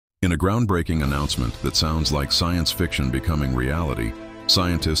In a groundbreaking announcement that sounds like science fiction becoming reality,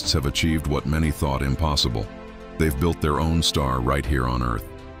 scientists have achieved what many thought impossible. They've built their own star right here on Earth.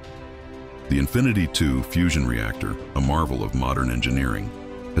 The Infinity Two Fusion Reactor, a marvel of modern engineering,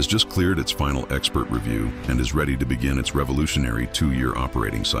 has just cleared its final expert review and is ready to begin its revolutionary 2-year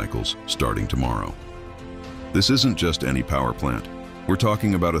operating cycles starting tomorrow. This isn't just any power plant. We're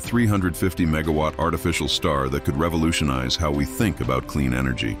talking about a 350 megawatt artificial star that could revolutionize how we think about clean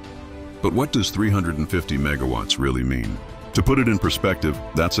energy. But what does 350 megawatts really mean? To put it in perspective,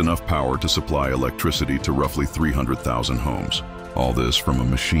 that's enough power to supply electricity to roughly 300,000 homes. All this from a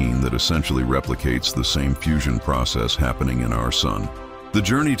machine that essentially replicates the same fusion process happening in our sun. The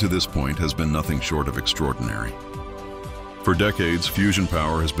journey to this point has been nothing short of extraordinary. For decades, fusion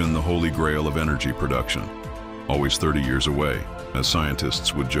power has been the holy grail of energy production, always 30 years away, as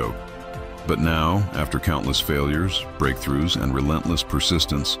scientists would joke. But now, after countless failures, breakthroughs, and relentless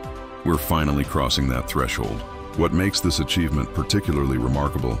persistence, we're finally crossing that threshold. What makes this achievement particularly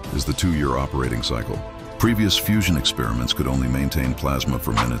remarkable is the 2-year operating cycle. Previous fusion experiments could only maintain plasma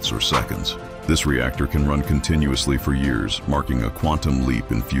for minutes or seconds. This reactor can run continuously for years, marking a quantum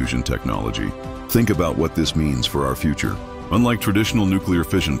leap in fusion technology. Think about what this means for our future. Unlike traditional nuclear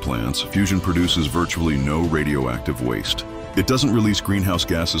fission plants, fusion produces virtually no radioactive waste. It doesn't release greenhouse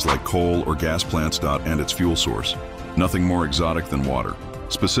gases like coal or gas plants and its fuel source. Nothing more exotic than water,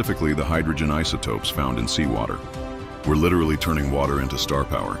 specifically the hydrogen isotopes found in seawater. We're literally turning water into star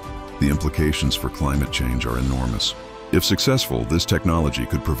power. The implications for climate change are enormous. If successful, this technology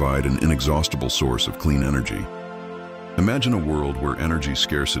could provide an inexhaustible source of clean energy. Imagine a world where energy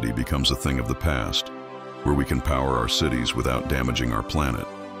scarcity becomes a thing of the past, where we can power our cities without damaging our planet.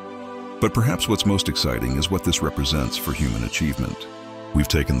 But perhaps what's most exciting is what this represents for human achievement. We've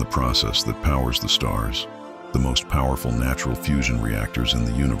taken the process that powers the stars, the most powerful natural fusion reactors in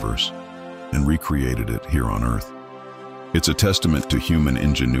the universe, and recreated it here on Earth. It's a testament to human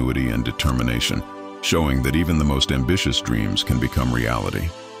ingenuity and determination, showing that even the most ambitious dreams can become reality.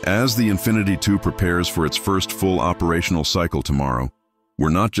 As the Infinity Two prepares for its first full operational cycle tomorrow, we're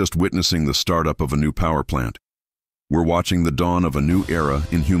not just witnessing the startup of a new power plant. We're watching the dawn of a new era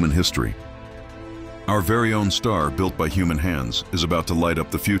in human history. Our very own star, built by human hands, is about to light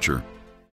up the future.